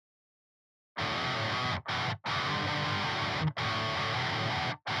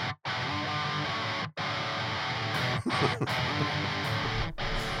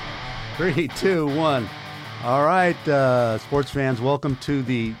Three, two, one. All right, sports fans, welcome to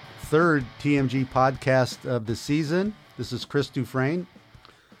the third TMG podcast of the season. This is Chris Dufresne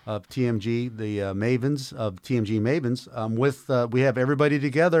of TMG, the Mavens of TMG Mavens. We have everybody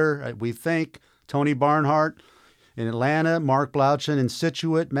together. We thank Tony Barnhart in Atlanta, Mark Blaudschun in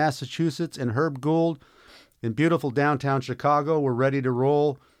Scituate, Massachusetts, and Herb Gould in beautiful downtown Chicago. We're ready to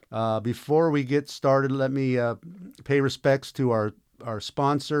roll. Before we get started, let me pay respects to our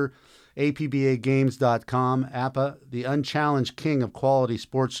sponsor, APBAgames.com, APA, the unchallenged king of quality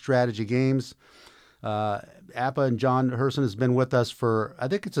sports strategy games. APA and John Herson has been with us for, I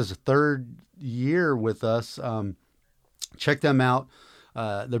think it's his third year with us. Check them out.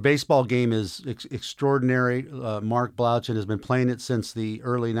 Their baseball game is extraordinary. Mark Blaudschun has been playing it since the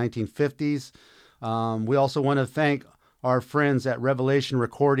early 1950s. We also want to thank our friends at Revelation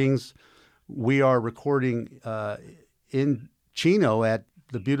Recordings. We are recording in Chino at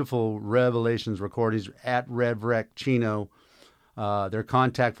the beautiful Revelations Recordings at RevRec Chino. Their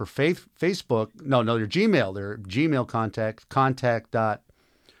contact for Facebook, their Gmail contact dot.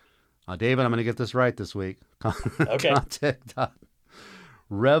 David, I'm going to get this right this week. Okay. Contact dot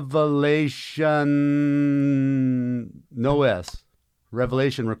Revelation, no S,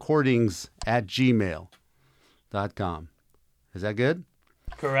 Revelation Recordings at gmail.com. Is that good?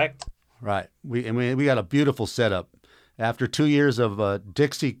 Correct. Right. We got a beautiful setup. After 2 years of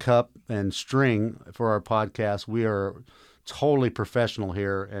Dixie Cup and string for our podcast, we are totally professional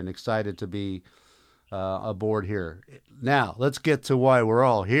here and excited to be aboard here. Now, let's get to why we're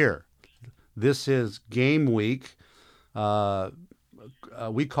all here. This is game week. We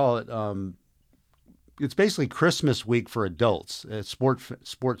call it, it's basically Christmas week for adults,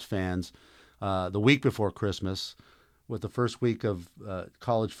 sports fans, the week before Christmas with the first week of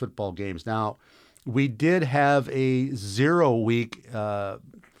college football games. Now, we did have a 0 week, a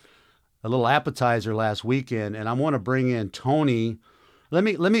little appetizer last weekend, and I want to bring in Tony. Let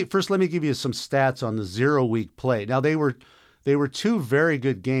me give you some stats on the 0 week play. Now they were two very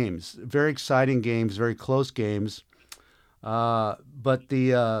good games, very exciting games, very close games. But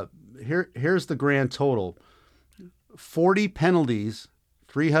here's the grand total: 40 penalties,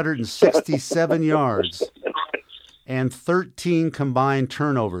 367 yards. And 13 combined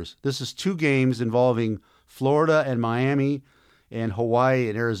turnovers. This is 2 games involving Florida and Miami and Hawaii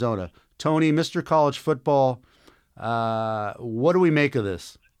and Arizona. Tony, Mr. College Football, what do we make of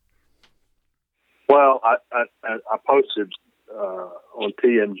this? Well, I posted on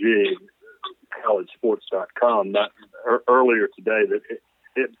TMG, collegesports.com, earlier today that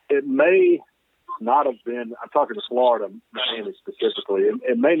it may not have been, I'm talking to Florida, Miami specifically,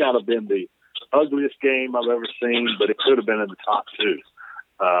 it may not have been the ugliest game I've ever seen, but it could have been in the top 2.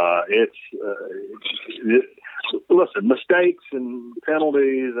 Listen, mistakes and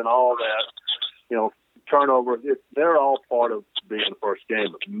penalties and all that, turnovers, they're all part of being the first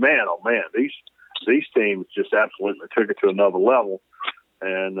game. But man, oh man, these teams just absolutely took it to another level.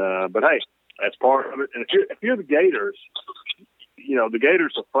 And but hey, that's part of it. And if you're the Gators, the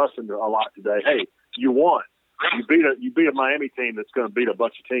Gators are fussing a lot today. Hey, you won. You beat a Miami team that's going to beat a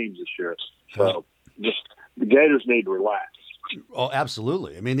bunch of teams this year. So just the Gators need to relax. Oh,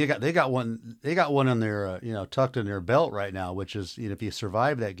 absolutely. I mean, they got one on their tucked in their belt right now, which is if you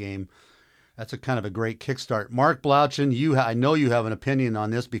survive that game, that's a kind of a great kickstart. Mark Blaudschun, I know you have an opinion on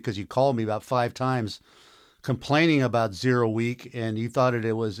this because you called me about 5 times complaining about 0 week, and you thought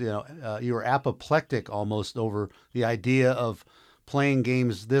it was you were apoplectic almost over the idea of playing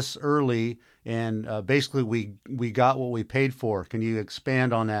games this early. And basically, we got what we paid for. Can you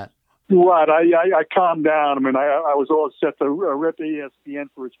expand on that? Right. I calmed down. I mean, I was all set to rep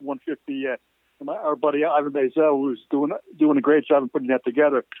ESPN for its 150. Our buddy Ivan Mazel, who's doing a great job of putting that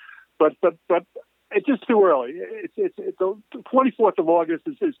together. But it's just too early. It's the 24th of August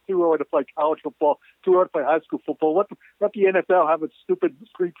is too early to play college football. Too early to play high school football. Let the NFL have its stupid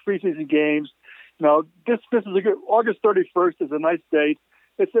preseason games. This is a good. August 31st is a nice date.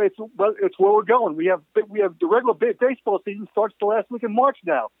 It's where we're going. We have the regular baseball season starts the last week in March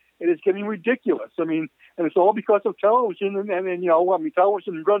now. It is getting ridiculous. I mean, and it's all because of television. And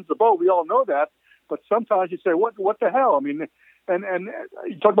television runs the boat. We all know that. But sometimes you say, what the hell? I mean, and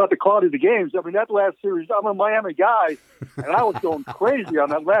you talk about the quality of the games. I mean, that last series, I'm a Miami guy, and I was going crazy on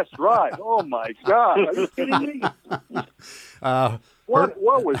that last drive. Oh my God, are you kidding me? What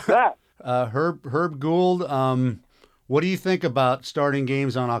was that? Herb Gould. What do you think about starting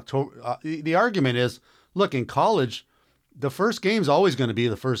games on October? The argument is, look, in college, the first game's always going to be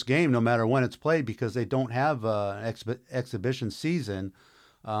the first game, no matter when it's played, because they don't have an exhibition season.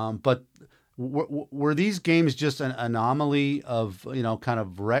 But were these games just an anomaly of kind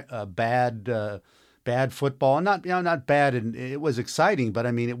of bad football? And not bad, and it was exciting, but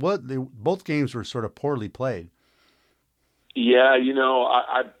I mean both games were sort of poorly played. Yeah,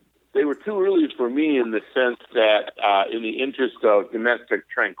 they were too early for me in the sense that in the interest of domestic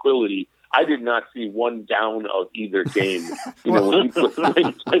tranquility, I did not see one down of either game. When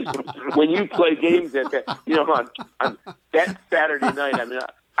you play games at that, on that Saturday night, I mean,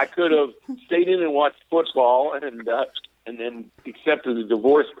 I could have stayed in and watched football and then accepted the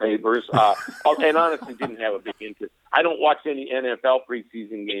divorce papers, and honestly didn't have a big interest. I don't watch any NFL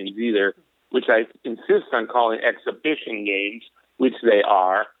preseason games either, which I insist on calling exhibition games, which they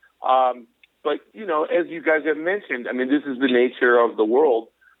are. But, as you guys have mentioned, I mean, this is the nature of the world.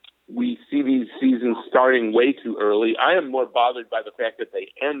 We see these seasons starting way too early. I am more bothered by the fact that they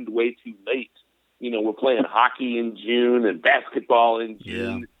end way too late. We're playing hockey in June and basketball in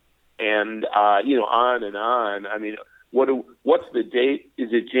June and, on and on. I mean, what's the date?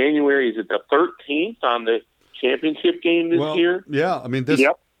 Is it January? Is it the 13th on the championship game this year? Yeah, I mean,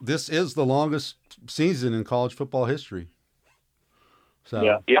 this is the longest season in college football history. So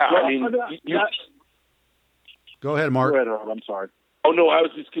I mean, go ahead, Mark. Go ahead, Earl. I'm sorry. Oh, no, I was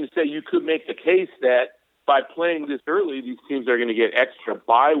just going to say you could make the case that by playing this early, these teams are going to get extra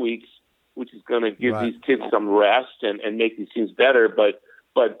bye weeks, which is going to give these kids some rest and make these teams better. But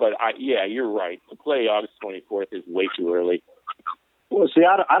you're right. To play August 24th is way too early. Well, see,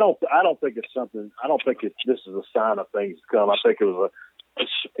 I don't think it's something. I don't think this is a sign of things to come. I think it was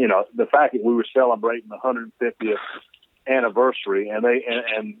the fact that we were celebrating the 150th anniversary, and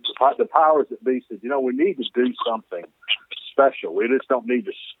the powers that be said, we need to do something special. We just don't need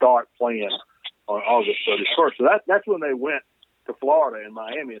to start playing on August 31st. So that's when they went to Florida and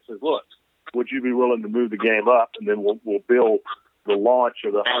Miami and said, look, would you be willing to move the game up, and then we'll build the launch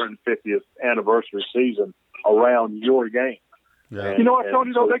of the 150th anniversary season around your game. Yeah. You know what,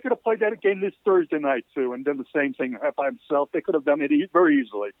 Tony, though, they could have played that game this Thursday night, too, and done the same thing by himself. They could have done it very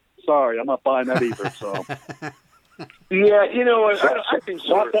easily. Sorry, I'm not buying that either. So. Yeah, I think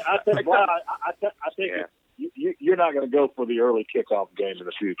so. I think you're not going to go for the early kickoff game in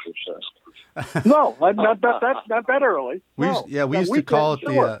the future. So. No, not that early. We used to call it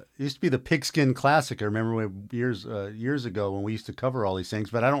sure. It used to be the Pigskin Classic. I remember years ago when we used to cover all these things,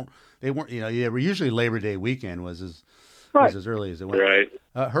 but they weren't. Usually Labor Day weekend was as early as it went. Right.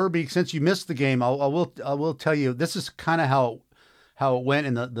 Herbie, since you missed the game, I will tell you this is kind of how it went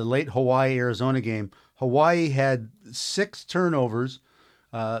in the late Hawaii-Arizona game. Hawaii had 6 turnovers.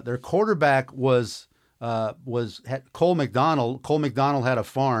 Their quarterback had Cole McDonald. Cole McDonald had a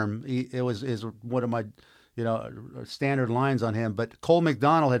farm. It was one of my standard lines on him. But Cole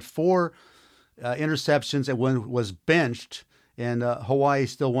McDonald had 4 interceptions and was benched, and Hawaii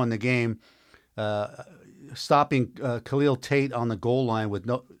still won the game, stopping Khalil Tate on the goal line with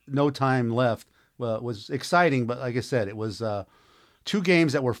no time left. Was exciting, but like I said, it was 2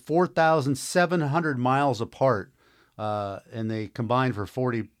 games that were 4,700 miles apart, and they combined for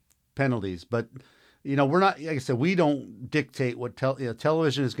 40 penalties. But we're not, like I said, we don't dictate what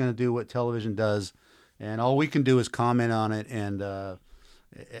television is going to do what television does, and all we can do is comment on it and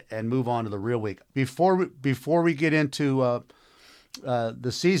move on to the real week. Before we get into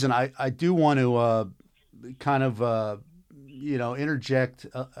the season, I do want to kind of interject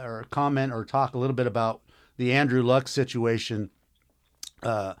or comment or talk a little bit about the Andrew Luck situation.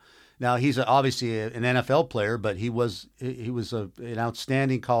 Now he's obviously an NFL player, but he was an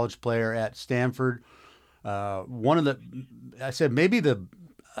outstanding college player at Stanford. One of the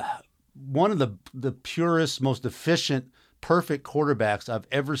purest, most efficient, perfect quarterbacks I've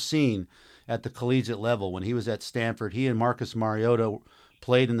ever seen at the collegiate level. When he was at Stanford, he and Marcus Mariota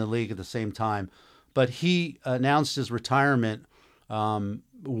played in the league at the same time. But he announced his retirement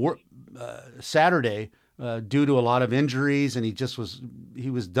Saturday. Due to a lot of injuries, and he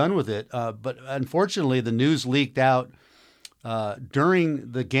was done with it. But unfortunately, the news leaked out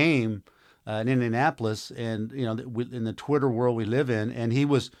during the game in Indianapolis, and in the Twitter world we live in, and he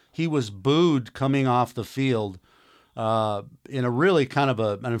was booed coming off the field in a really kind of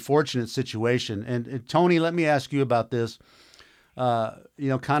an unfortunate situation. And Tony, let me ask you about this.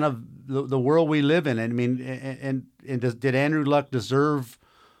 Kind of the world we live in. I mean, and did Andrew Luck deserve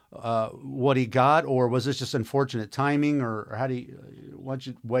what he got, or was this just unfortunate timing, or why don't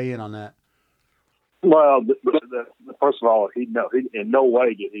you weigh in on that? Well, first of all, he in no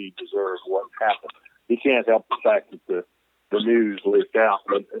way did he deserve what happened. He can't help the fact that the news leaked out.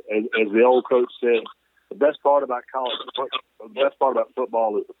 But as the old coach said, the best part about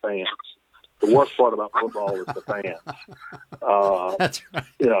football is the fans. The worst part about football is the fans. That's right.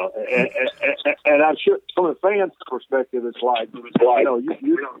 You know, and I'm sure from a fan's perspective, it's like you know,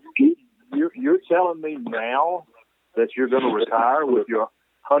 you're telling me now that you're going to retire with your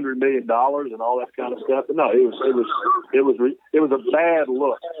 $100 million and all that kind of stuff. No, it was a bad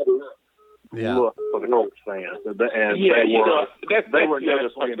look. Yeah. Look for the Colts fans, and they were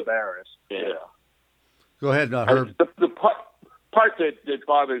noticeably embarrassed. Yeah. Go ahead, Herb. The part that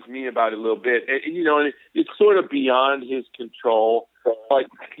bothers me about it a little bit, you know, and it's sort of beyond his control. But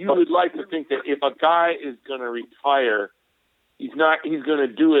you would like to think that if a guy is going to retire, he's going to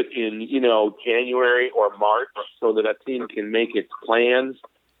do it in, you know, January or March so that a team can make its plans.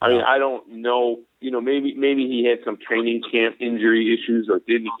 I mean, I don't know. You know, maybe he had some training camp injury issues or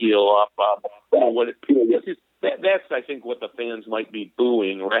didn't heal up. That's I think what the fans might be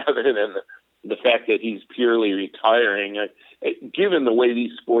booing rather than the fact that he's purely retiring. Given the way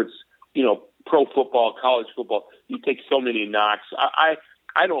these sports, you know, pro football, college football, you take so many knocks. I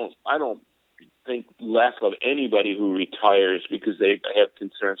don't think less of anybody who retires because they have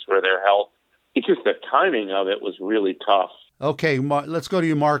concerns for their health. It's just the timing of it was really tough. Okay, let's go to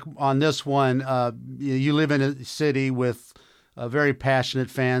you, Mark, on this one. You live in a city with very passionate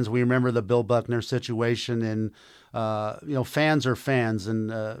fans. We remember the Bill Buckner situation, and you know, fans are fans, and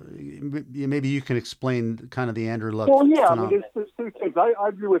maybe you can explain kind of the Andrew Luck. Well, yeah, phenomenon. I mean, there's two things. I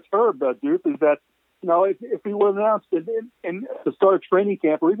agree with Herb, Duke, is that, you know, if he was announced in the start of training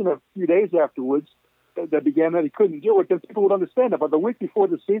camp or even a few days afterwards that began that he couldn't do it, then people would understand it. But the week before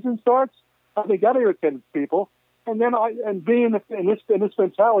the season starts, I think that irritated people. And then being in this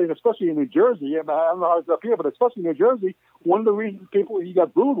mentality, and especially in New Jersey, I don't know how it's up here, but especially in New Jersey, one of the reasons he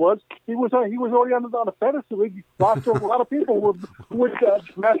got booed was he was already on the fantasy league. Lots of a lot of people would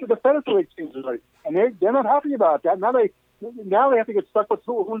master the fantasy league teams, and they're not happy about that. Now they have to get stuck with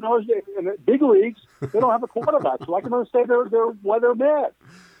who knows. In the big leagues, they don't have a quarterback, so I can understand why they're mad.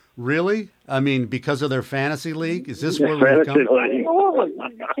 Really? I mean, because of their fantasy league? Is this where we're coming? Absolutely.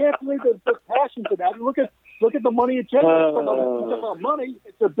 You can't believe the passion for that. Look at the money it generates. About money,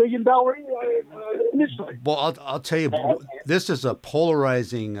 it's $1 billion industry. Well, I'll tell you, this is a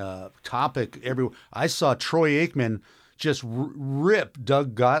polarizing topic. I saw Troy Aikman just rip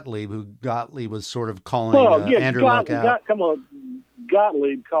Doug Gottlieb, who Gottlieb was sort of calling Andrew Luck out. Come on,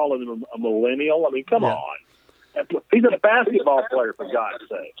 Gottlieb calling him a millennial. I mean, come on. He's a basketball player, for God's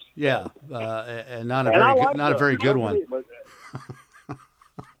sake. Yeah, and not a very good one.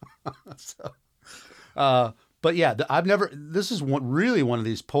 But yeah, this is really one of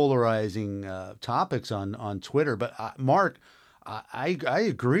these polarizing topics on Twitter. But Mark, I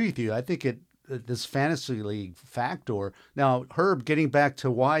agree with you. I think this fantasy league factor. Now, Herb, getting back to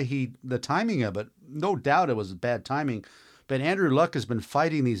the timing of it, no doubt it was bad timing. But Andrew Luck has been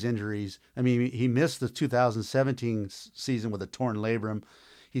fighting these injuries. I mean, he missed the 2017 season with a torn labrum.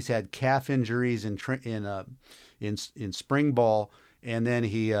 He's had calf injuries in spring ball, and then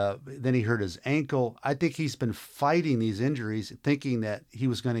he hurt his ankle. I think he's been fighting these injuries, thinking that he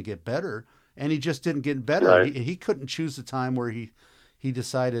was going to get better, and he just didn't get better. Right. He couldn't choose the time where he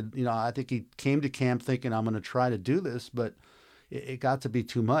decided. You know, I think he came to camp thinking, I'm going to try to do this, but it got to be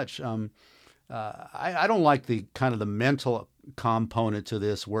too much. I don't like the kind of the mental component to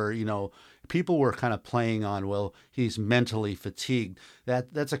this where, you know, people were kind of playing on, well, he's mentally fatigued.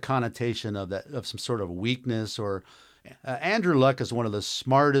 That's a connotation of some sort of weakness. Or Andrew Luck is one of the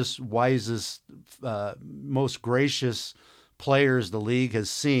smartest, wisest, most gracious players the league has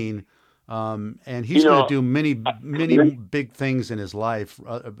seen. And he's going to do many big things in his life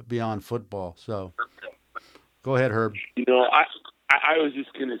beyond football. So go ahead, Herb. You know, I was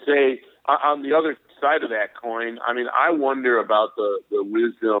just going to say, on the other side of that coin, I mean, I wonder about the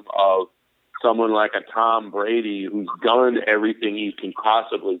wisdom of someone like a Tom Brady, who's done everything he can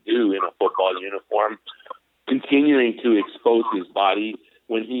possibly do in a football uniform, continuing to expose his body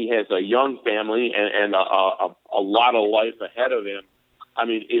when he has a young family and a lot of life ahead of him. I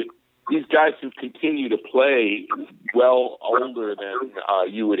mean, if these guys who continue to play well older than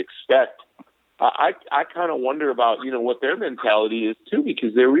you would expect, I kind of wonder about, you know, what their mentality is too,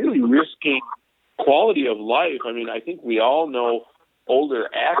 because they're really risking quality of life. I mean, I think we all know older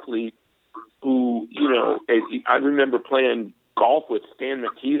athletes who, you know, I remember playing golf with Stan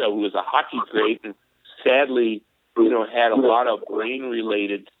Mikita, who was a hockey great, and sadly, you know, had a lot of brain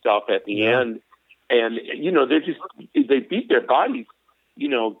related stuff at the end. And, you know, they beat their bodies, you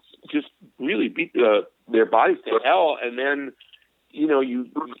know, just really beat their bodies to hell. And then, you know,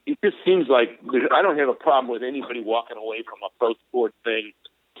 it just seems like I don't have a problem with anybody walking away from a pro sport thing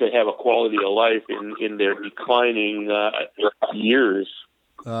to have a quality of life in their declining years.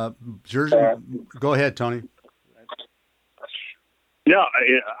 Jersey, go ahead, Tony. Yeah,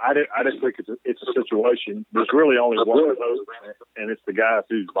 I just think it's a situation. There's really only one of those, and it's the guy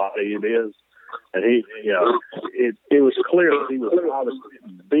whose body it is. And he, it was clear that he was obviously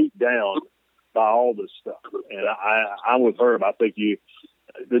beat down by all this stuff. And I'm with Herb. I think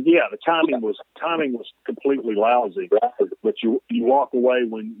the timing was completely lousy. But you walk away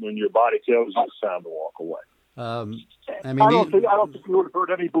when your body tells you it's time to walk away. I don't think you would have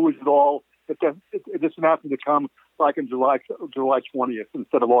heard any boos at all if this happened to come like in July 20th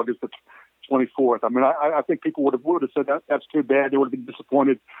instead of August 24th. I mean, I think people would have said that's too bad. They would have been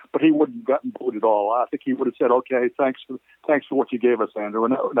disappointed, but he wouldn't have gotten booed at all. I think he would have said, "Okay, thanks for what you gave us, Andrew,"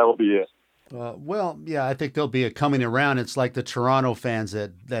 and that'll be it. Well, yeah, I think there'll be a coming around. It's like the Toronto fans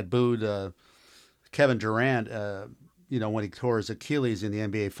that booed Kevin Durant, when he tore his Achilles in the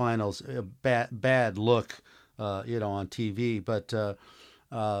NBA Finals. A bad look, on TV. But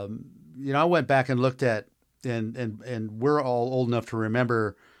I went back and looked at, and we're all old enough to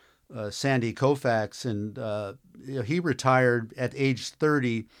remember Sandy Koufax, and he retired at age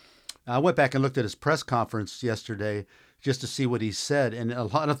 30. I went back and looked at his press conference yesterday just to see what he said, and a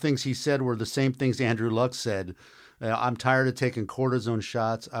lot of things he said were the same things Andrew Luck said. I'm tired of taking cortisone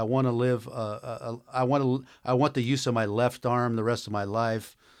shots. I want to live. I want the use of my left arm the rest of my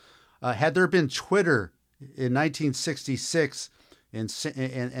life. Had there been Twitter in 1966, and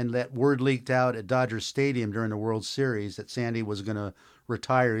that word leaked out at Dodger Stadium during the World Series that Sandy was going to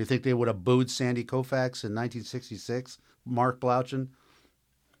retire, you think they would have booed Sandy Koufax in 1966? Mark Blaudschun?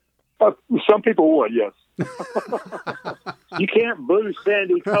 Some people would, yes. You can't boo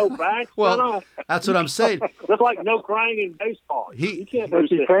Sandy Koufax. Well, no. That's what I'm saying. That's like no crying in baseball. You can't boo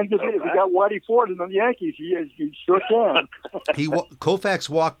Sandy Koufax. If you got Whitey Ford in the Yankees, you sure can. Koufax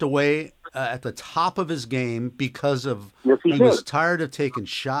walked away at the top of his game because of he was tired of taking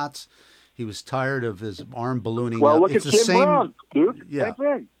shots. He was tired of his arm ballooning up. Well, look it's at the Jim same, Brown, dude. Yeah. Same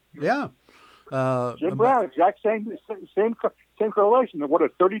thing. Yeah. Jim Brown, exact same correlation. What,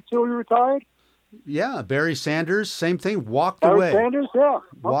 at 32 he retired? Yeah. Barry Sanders, same thing. Walked Barry away. Sanders, yeah.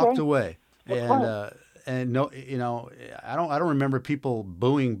 Walked away. That's And no, I don't remember people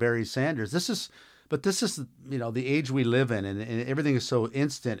booing Barry Sanders. This is the age we live in, and everything is so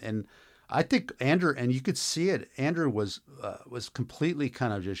instant. And I think Andrew, and you could see it, Andrew was completely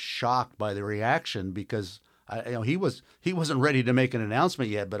kind of just shocked by the reaction because he wasn't ready to make an announcement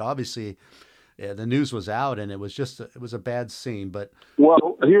yet, but obviously the news was out, and it was a bad scene. But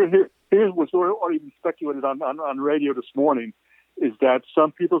here's what's already been speculated on radio this morning, is that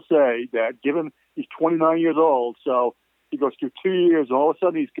some people say that given he's 29 years old, so he goes through 2 years, and all of a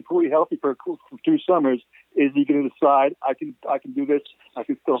sudden he's completely healthy for 2 summers. Is he going to decide I can do this? I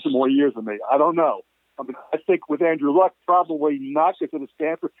can still have some more years in me. I don't know. I mean, I think with Andrew Luck, probably not, because of the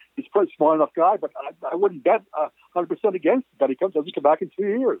Stanford. He's a pretty smart enough guy, but I wouldn't bet 100% against that he doesn't come back in 2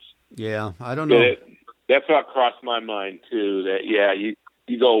 years. Yeah, I don't know. That's what crossed my mind too. That you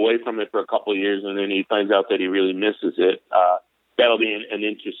go away from it for a couple of years, and then he finds out that he really misses it. That'll be an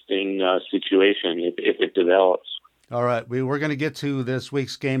interesting situation if it develops. All right, we're going to get to this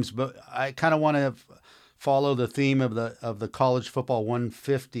week's games, but I kind of want to follow the theme of the college football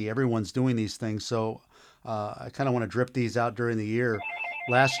 150. Everyone's doing these things, so I kind of want to drip these out during the year.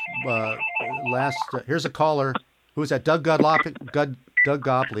 Here's a caller. Who's that? Doug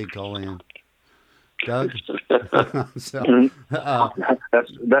Gottlieb calling in. Doug. So,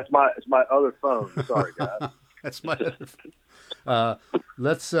 that's my other phone. Sorry, guys. That's my other phone.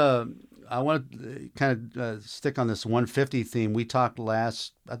 Let's. I want to kind of stick on this 150 theme. We talked I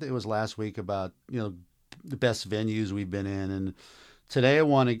think it was last week, about the best venues we've been in, and today I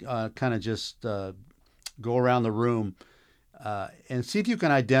want to kind of just go around the room and see if you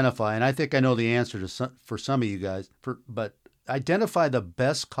can identify. And I think I know the answer for some of you guys, but identify the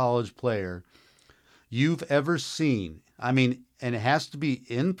best college player you've ever seen. I mean, and it has to be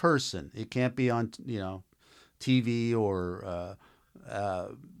in person. It can't be on TV or.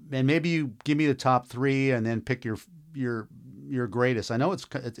 And maybe you give me the top 3 and then pick your greatest. I know it's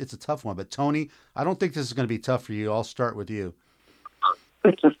a tough one, but Tony, I don't think this is going to be tough for you. I'll start with you.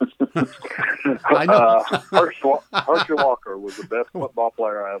 I know. Herschel Walker was the best football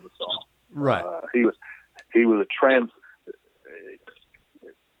player I ever saw. Right. He was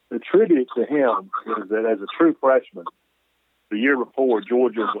the tribute to him is that as a true freshman, the year before,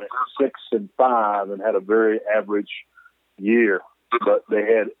 Georgia went 6-5 and had a very average year. But they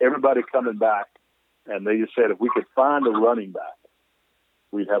had everybody coming back, and they just said if we could find a running back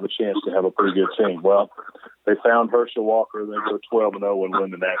we'd have a chance to have a pretty good team. Well, they found Herschel Walker. They go 12-0 and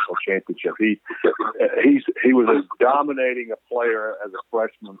win the national championship. He was as dominating a player as a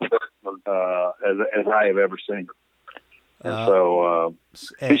freshman as I have ever seen. And so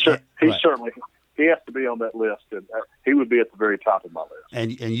he certainly he has to be on that list, and he would be at the very top of my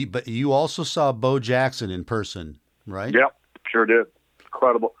list. But you also saw Bo Jackson in person, right? Yep, sure did.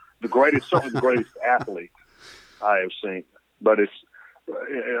 Incredible, certainly the greatest athlete I have seen. But it's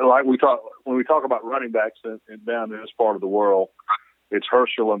like when we talk about running backs down in this part of the world, it's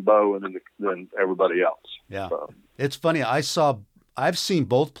Herschel and Bo, and then everybody else. Yeah, so. It's funny. I've seen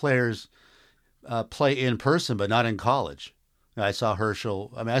both players play in person, but not in college. I saw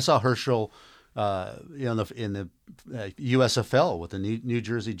Herschel. I saw Herschel, in the USFL with the New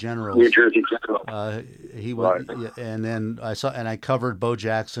Jersey Generals. He was, right. And then I covered Bo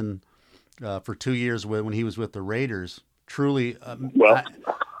Jackson for 2 years when he was with the Raiders. Truly,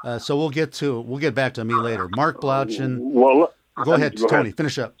 so we'll get back to me later. Mark Blaudschun. Well, go ahead, Tony.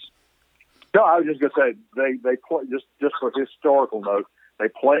 Finish up. No, I was just going to say they play, just for historical note, they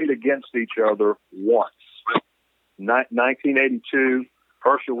played against each other once. 1982,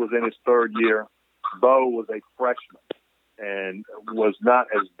 Herschel was in his third year. Bo was a freshman and was not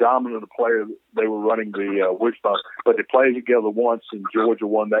as dominant a player. They were running the wishbone, but they played together once, and Georgia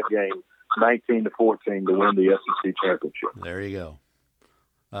won that game 19-14 to win the SEC championship. There you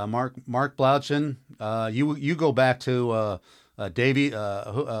go. Mark Blaudschun, you go back to Davey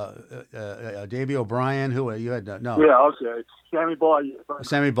O'Brien, who you had no. Yeah, okay. Sammy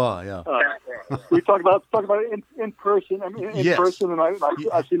Baugh, yeah. We talk about it in person. In person, and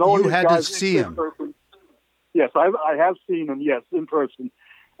I've seen all these guys. You had to see him. Yes, I have seen him. Yes, in person,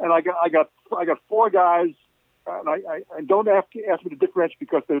 and I got 4 guys, and don't ask me to differentiate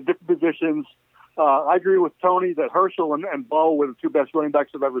because they're different positions. I agree with Tony that Herschel and Bo were the 2 best running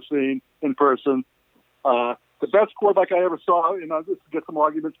backs I've ever seen in person. The best quarterback I ever saw, just to get some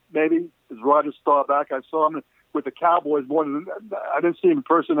arguments, maybe, is Roger Staubach. I saw him with the Cowboys more than I didn't see him in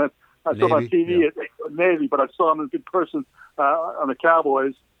person. I saw him on TV at Navy, but I saw him in person on the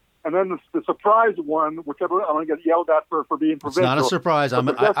Cowboys. And then the surprise one, whichever I'm going to get yelled at for being provincial. It's not a surprise. I'm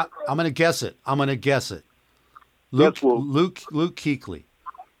going to guess it. Luke Kuechly.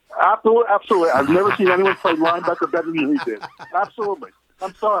 Absolutely. I've never seen anyone play linebacker better than he did. Absolutely.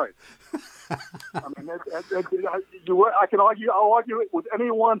 I'm sorry. I can argue. I'll argue it with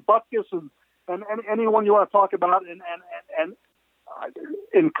anyone, Butkus and anyone you want to talk about. And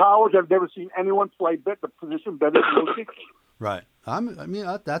in college, I've never seen anyone play the position better than Luke Kuechly. Right.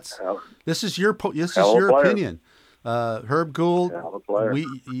 This is your opinion. Herb Gould.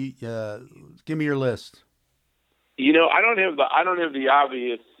 Give me your list. I don't have the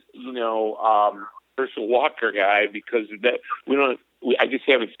obvious, Herschel Walker guy because I just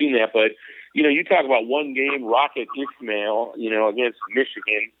haven't seen that. But you talk about one game, Rocket Ismail, against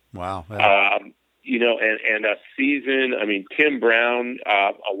Michigan. Wow. Yeah. And a season. Tim Brown,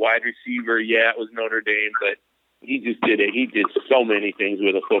 a wide receiver. Yeah, it was Notre Dame, but he just did it. He did so many things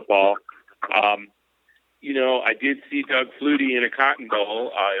with a football. I did see Doug Flutie in a Cotton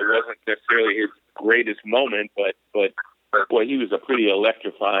Bowl. It wasn't necessarily his greatest moment, but boy, he was a pretty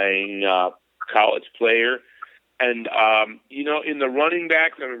electrifying college player. And in the running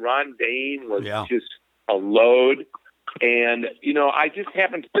backs, Ron Dane was just a load. And I just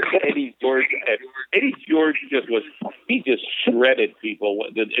happened to see Eddie George. Eddie George just shredded people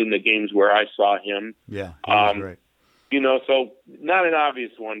in the games where I saw him. Yeah, that was great. So not an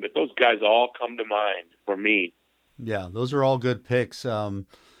obvious one, but those guys all come to mind for me. Yeah, those are all good picks.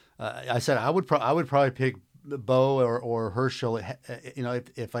 I said I would probably pick Bo or Herschel.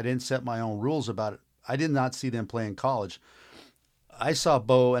 If I didn't set my own rules about it. I did not see them play in college. I saw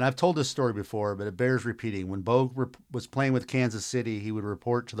Bo, and I've told this story before, but it bears repeating. When Bo was playing with Kansas City, he would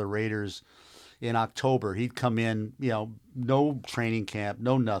report to the Raiders in October. He'd come in, no training camp,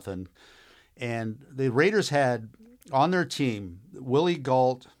 no nothing. And the Raiders had on their team Willie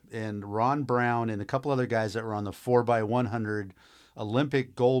Gault and Ron Brown and a couple other guys that were on the 4x100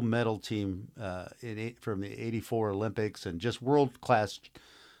 Olympic gold medal team from the '84 Olympics, and just world-class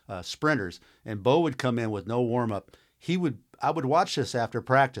sprinters. And Bo would come in with no warm-up. I would watch this after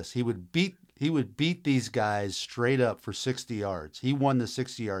practice. He would beat these guys straight up for 60 yards. He won the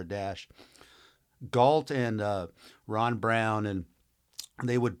 60-yard dash. Gault and Ron Brown, and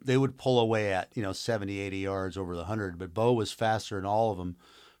they would pull away at 70, 80 yards over the 100. But Bo was faster than all of them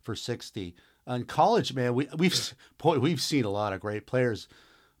for 60. In college, man, we've seen a lot of great players.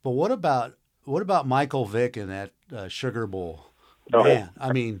 But what about Michael Vick in that Sugar Bowl? Man,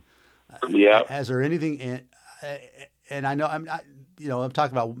 yeah. Has there anything? And I know I'm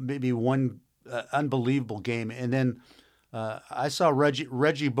talking about maybe one unbelievable game, and then I saw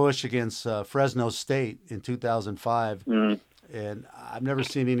Reggie Bush against Fresno State in 2005, and I've never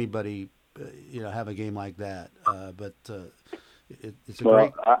seen anybody, have a game like that. But it's a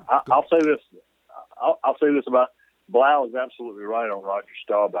great. I'll say this. I'll say this about Blau is absolutely right on Roger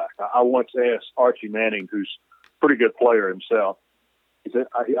Staubach. I once asked Archie Manning, who's a pretty good player himself. He said,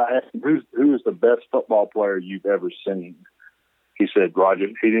 I asked him, who is the best football player you've ever seen? He said, Roger.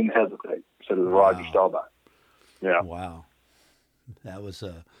 He didn't hesitate. He said it was Roger Staubach. Yeah. Wow. That was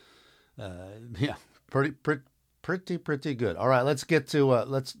pretty good. All right, let's get to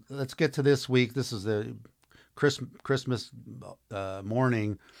let's get to this week. This is the Christmas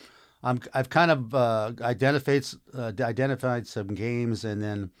morning. I've kind of identified some games, and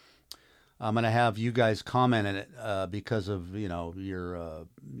then I'm going to have you guys comment on it because of your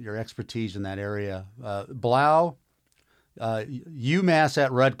expertise in that area. Blau, UMass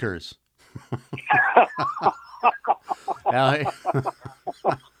at Rutgers.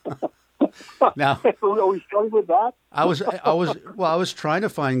 Now, are we starting with that? I was trying to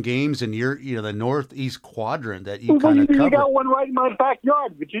find games in the northeast quadrant that you kind of covered. You got one right in my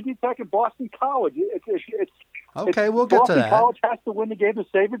backyard, Virginia Tech and Boston College. Okay, we'll get to that. Boston College has to win the game to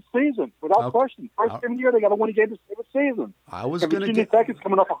save its season, without question. First game of the year, they got to win a game to save its season. Virginia Tech is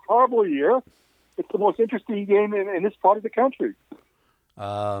coming off a horrible year. It's the most interesting game in this part of the country.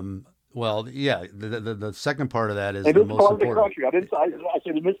 Well, yeah, the second part of that is the most important. In this part of the country. I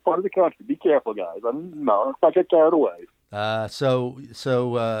said in this part of the country. Be careful, guys. Let's not get carried away. So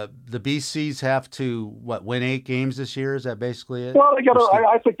the BCs have to win 8 games this year? Is that basically it? Well,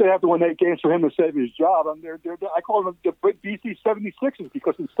 I think they have to win 8 games for him to save his job. I call them the BC 76ers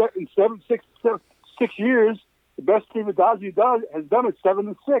because in 6 years, the best team that has done it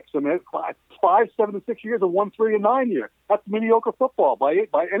 7-6. I mean, it's 5, 7-6 years, and 1, 3, and 9 years. That's mediocre football by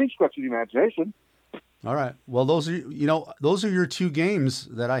any stretch of the imagination. All right. Well, those are your 2 games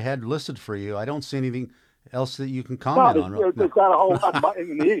that I had listed for you. I don't see anything else that you can comment on. There's not a whole lot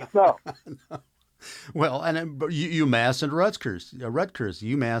in the East. No. No. Well, and UMass and Rutgers. UMass is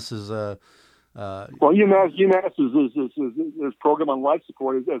UMass is program on life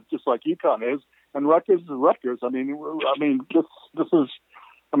support is just like UConn is, and Rutgers is Rutgers. I mean, this is.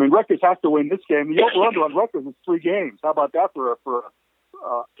 I mean, Rutgers has to win this game. The over/under on Rutgers is 3 games. How about that for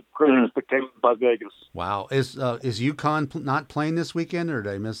great expectations by Vegas? Wow, is UConn not playing this weekend, or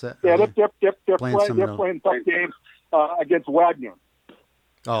did I miss that? Yeah, they're playing tough games against Wagner.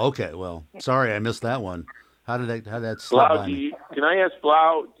 Oh, okay. Well, sorry, I missed that one. How did that slip by me? Can I ask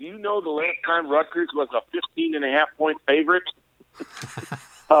Blau? Do you know the last time Rutgers was a 15.5-point favorite?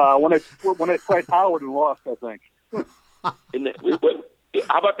 When they played Howard and lost, I think.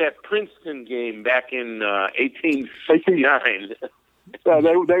 How about that Princeton game back in 1869?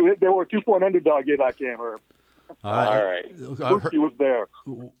 They were a 2-point underdog in that game, Herb. All right. He was there.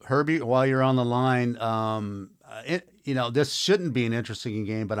 Herbie, while you're on the line, this shouldn't be an interesting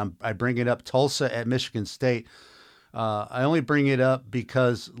game, but I bring it up. Tulsa at Michigan State. I only bring it up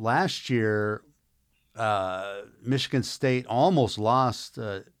because last year Michigan State almost lost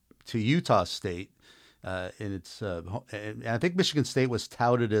to Utah State. And I think Michigan State was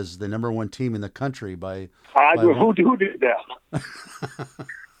touted as the number 1 team in the country by who did that?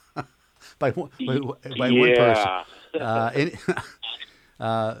 by one person.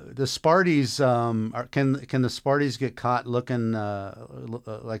 The Sparties can the Sparties get caught looking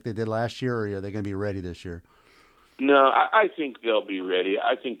like they did last year, or are they going to be ready this year? No, I think they'll be ready.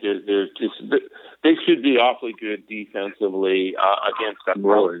 I think they should be awfully good defensively against that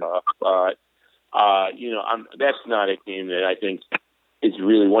stuff. That's not a game that I think is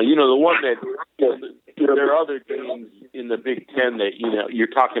really one. The one that there are other games in the Big Ten that you're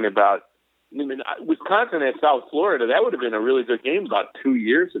talking about. I mean, Wisconsin at South Florida, that would have been a really good game about 2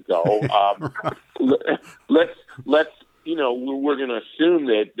 years ago. Let's we're going to assume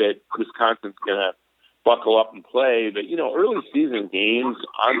that Wisconsin's going to buckle up and play, but early season games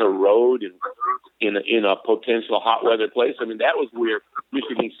on the road and in a potential hot weather place. I mean, that was where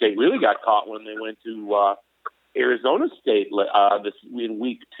Michigan State really got caught when they went to Arizona State in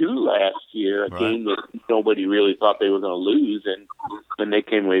week 2 last year, a game that nobody really thought they were going to lose, and they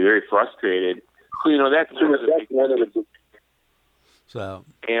came away very frustrated. So that's one of the. So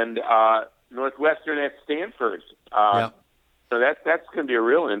and Northwestern at Stanford. So that's going to be a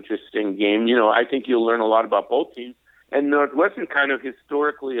real interesting game. I think you'll learn a lot about both teams. And Northwestern kind of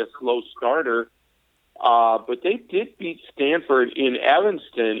historically a slow starter, but they did beat Stanford in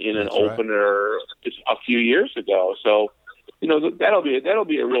Evanston in an opener just a few years ago. So, that'll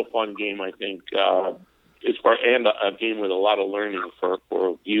be a real fun game, I think. and a game with a lot of learning for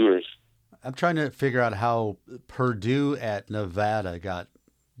viewers. I'm trying to figure out how Purdue at Nevada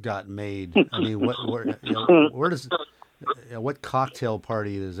got made. I mean, where does what cocktail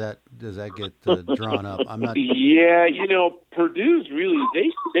party does that get drawn up? I'm not. Yeah, Purdue's really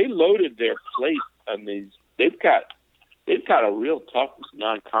they loaded their plate on these. They've got a real tough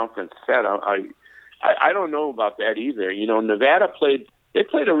non-conference set. I don't know about that either. Nevada played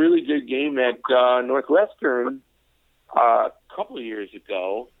a really good game at Northwestern a couple of years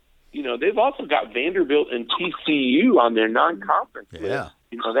ago. They've also got Vanderbilt and TCU on their non-conference list.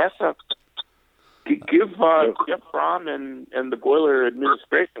 That's a give Jeff Fromm and the Boiler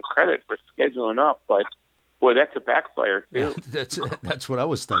administration credit for scheduling up, but boy, that's a backfire too. Yeah, that's what I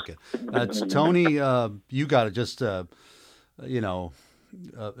was thinking. Tony, you got it. Just a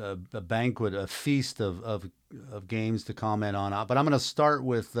banquet, a feast of games to comment on. But I'm going to start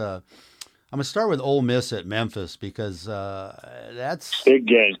with Ole Miss at Memphis because that's big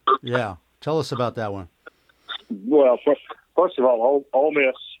game. Yeah, tell us about that one. Well, first of all, Ole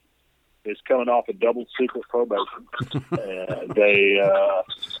Miss is coming off a double secret probation.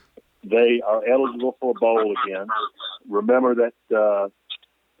 They are eligible for a bowl again. Remember that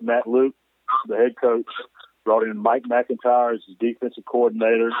Matt Luke, the head coach, brought in Mike McIntyre as his defensive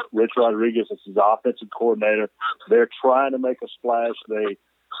coordinator, Rich Rodriguez as his offensive coordinator. They're trying to make a splash. They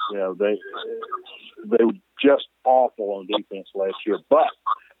were just awful on defense last year. But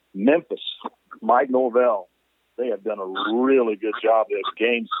Memphis, Mike Norvell, they have done a really good job. They have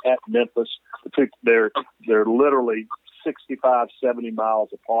games at Memphis. They're literally 65, 70 miles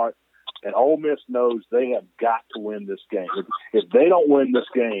apart. And Ole Miss knows they have got to win this game. If they don't win this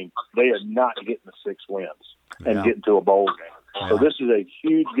game, they are not getting the 6 wins and getting to a bowl game. So this is a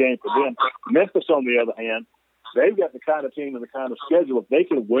huge game for them. Memphis, on the other hand, they've got the kind of team and the kind of schedule. If they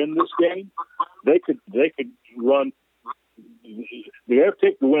can win this game, they could run. They're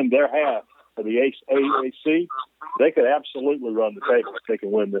picked to win their half of the AAC. They could absolutely run the table if they can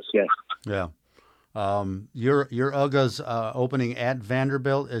win this game. Yeah. Your Ugas opening at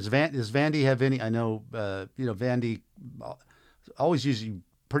Vanderbilt. Does Vandy have any? I know Vandy always usually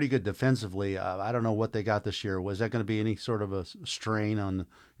pretty good defensively. I don't know what they got this year. Was that going to be any sort of a strain on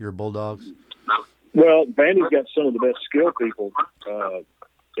your Bulldogs? Well, Vandy's got some of the best skill people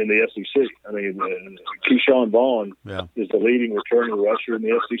in the SEC. I mean, Keyshawn Vaughn is the leading returning rusher in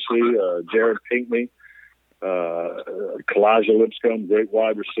the SEC. Jared Pinkney. Kalijah Lipscomb, great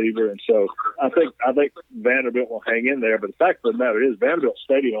wide receiver, and so I think Vanderbilt will hang in there. But the fact of the matter is, Vanderbilt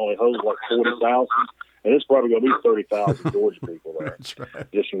Stadium only holds like 40,000, and it's probably going to be 30,000 Georgia people there. That's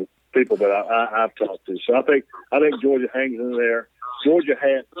right. Just some people that I've talked to. So I think Georgia hangs in there. Georgia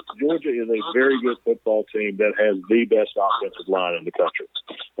is a very good football team that has the best offensive line in the country,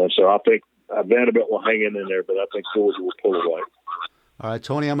 and so I think Vanderbilt will hang in there, but I think Georgia will pull away. All right,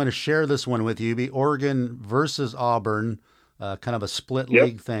 Tony, I'm going to share this one with you. Be Oregon versus Auburn, kind of a split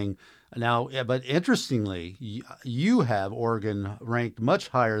league thing. Now, but interestingly, you have Oregon ranked much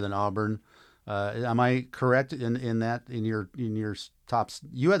higher than Auburn. Am I correct in that in your tops?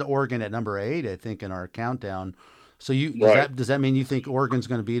 You had Oregon at number 8, I think, in our countdown. So does that mean you think Oregon's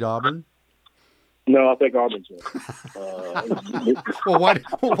going to beat Auburn? No, I think Auburn's going to. Well,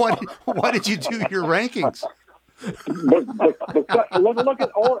 why did you do your rankings? But look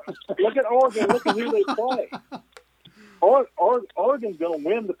at Oregon. Look at who they play. Oregon's going to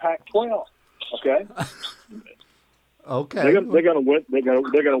win the Pac-12. Okay. Okay. They're going to win. They're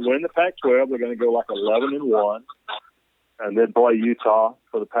going to win the Pac-12. They're going to go like 11-1, and then play Utah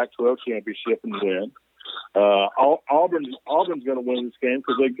for the Pac-12 championship and win. Auburn's going to win this game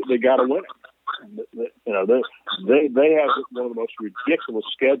because they got to win it. They have one of the most ridiculous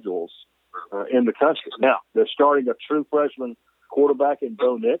schedules in the country. Now, they're starting a true freshman quarterback in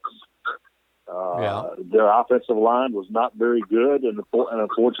Bo Nix. Their offensive line was not very good, and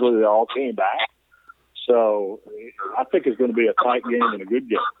unfortunately, they all came back. So I think it's going to be a tight game and a good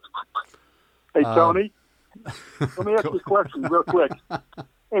game. Hey, Tony, let me ask you a question real quick.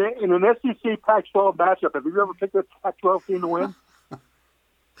 In an SEC Pac-12 matchup, have you ever picked a Pac-12 team to win?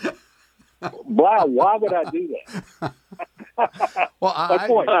 Why would I do that? Well,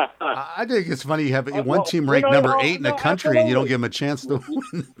 I think it's funny you have one team ranked number 8 in the country and you don't give them a chance to win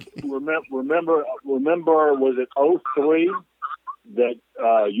the game. Remember, was it 03 that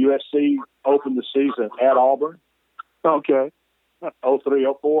USC opened the season at Auburn? Okay. 03,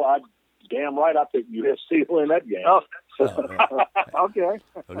 04, damn right I picked USC to win that game. Oh. Okay.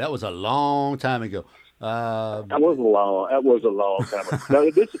 Well, that was a long time ago. That was a long time ago. Now,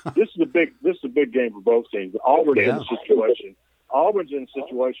 this is a big game for both teams. Auburn's in a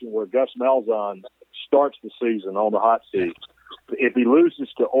situation where Gus Malzahn starts the season on the hot seat. If he loses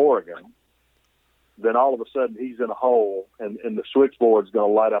to Oregon, then all of a sudden he's in a hole, and the switchboard's going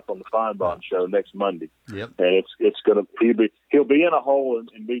to light up on the Feinbaum show next Monday. Yep. And he'll be in a hole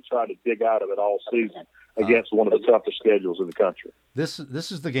and be trying to dig out of it all season against one of the toughest schedules in the country. This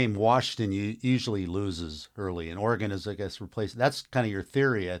is the game Washington usually loses early, and Oregon is, I guess, replaced. That's kind of your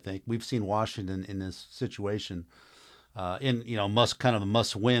theory, I think. We've seen Washington in this situation, kind of a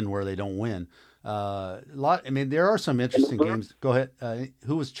must win where they don't win. There are some interesting games. Go ahead.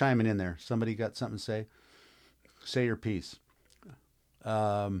 Who was chiming in there? Somebody got something to say? Say your piece.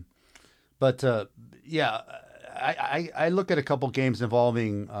 I look at a couple games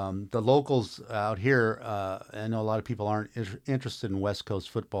involving the locals out here. I know a lot of people aren't interested in West Coast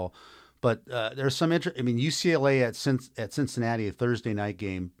football, but there's some interest. UCLA at Cincinnati, a Thursday night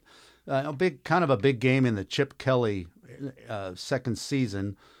game, a big game in the Chip Kelly second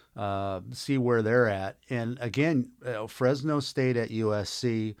season. See where they're at. And again, Fresno State at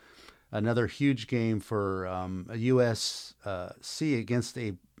USC, another huge game for a USC against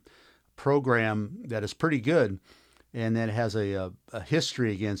a program that is pretty good and that has a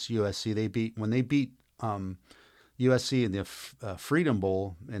history against USC. When they beat USC in the Freedom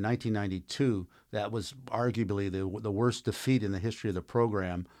Bowl in 1992, that was arguably the worst defeat in the history of the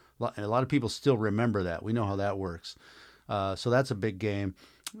program. And a lot of people still remember that. We know how that works. So that's a big game.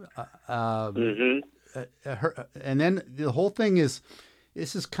 And then the whole thing this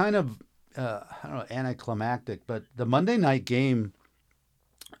is kind of anticlimactic, but the Monday night game,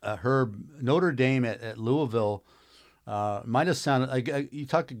 Herb, Notre Dame at Louisville, might have sounded like you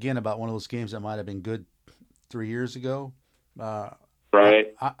talked again about one of those games that might have been good 3 years ago.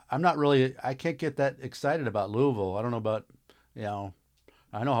 Right. I'm not really. I can't get that excited about Louisville. I don't know about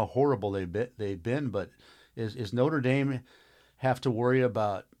I know how horrible they've been, but is Notre Dame have to worry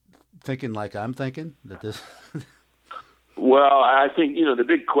about thinking like I'm thinking that this? Well, I think, the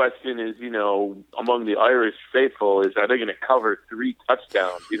big question is, among the Irish faithful is, are they going to cover 3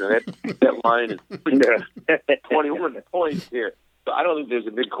 touchdowns? That line is 21 points here. So I don't think there's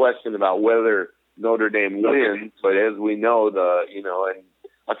a big question about whether Notre Dame wins, but as we know, and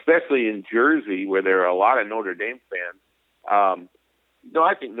especially in Jersey where there are a lot of Notre Dame fans,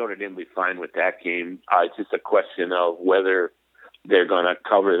 I think Notre Dame will be fine with that game. It's just a question of whether they're going to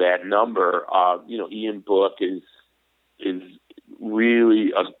cover that number. Ian Book is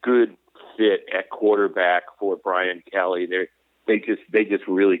really a good fit at quarterback for Brian Kelly. They just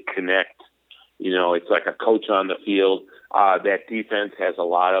really connect. It's like a coach on the field. That defense has a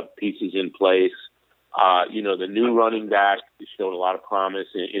lot of pieces in place. The new running back showed a lot of promise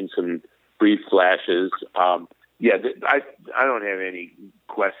in some brief flashes. I don't have any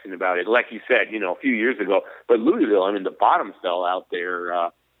question about it. Like you said, a few years ago, but Louisville, the bottom fell out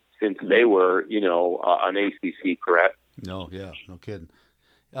there since they were, an ACC, correct? No kidding.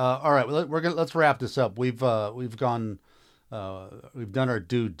 All right, well, let's wrap this up. We've done our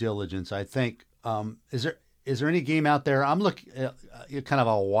due diligence, I think. Is there any game out there? I'm looking at kind of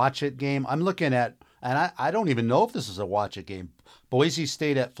a watch it game. I'm looking at, and I don't even know if this is a watch it game. Boise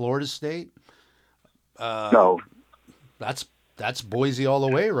State at Florida State. No, that's Boise all the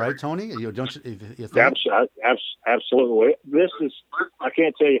way, right, Tony? You think? Absolutely. I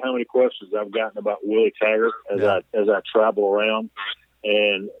can't tell you how many questions I've gotten about Willie Taggart as I travel around,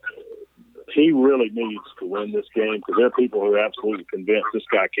 and he really needs to win this game because there are people who are absolutely convinced this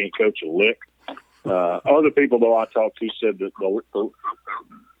guy can't coach a lick. Other people, though, I talked to said that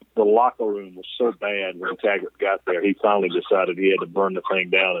the locker room was so bad when Taggart got there, he finally decided he had to burn the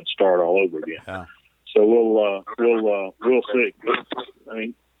thing down and start all over again. Yeah. So we'll see.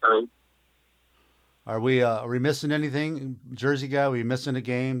 Are we missing anything, Jersey guy? Are we missing a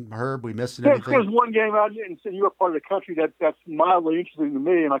game, Herb? We missing anything? There's one game out in your part of the country that's mildly interesting to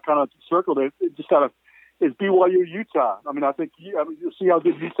me, and I kind of circled it. It just kind of is BYU Utah. I think you'll see how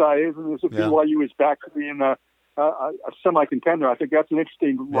good Utah is, and if BYU is back to being a semi-contender, I think that's an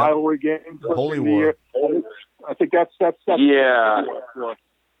interesting rivalry game. Holy War. I think that's yeah.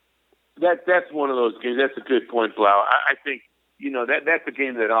 That's one of those games. That's a good point, Blau. I think that's a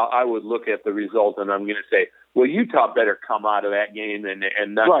game that I would look at the result and I'm going to say, well, Utah better come out of that game and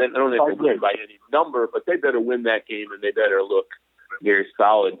not only have to win by any number, but they better win that game and they better look very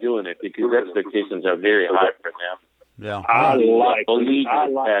solid doing it because expectations are very high for them. Yeah, I like Utah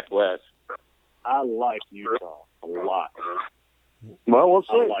a lot. Well, we'll see.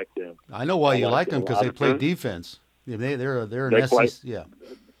 I like them. I know why you like them because they play defense. Yeah, they're an SEC. Yeah.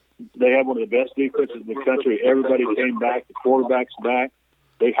 They have one of the best defenses in the country. Everybody came back. The quarterback's back.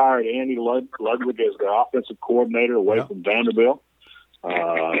 They hired Andy Ludwig as their offensive coordinator away from Vanderbilt.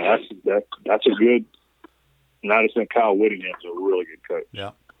 That's a And I just think Kyle Whittingham's a really good coach.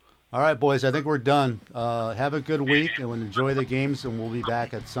 Yeah. All right, boys, I think we're done. Have a good week and enjoy the games, and we'll be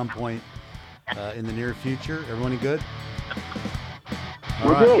back at some point in the near future. Everyone good?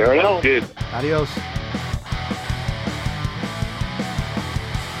 We're good. Good. Adios.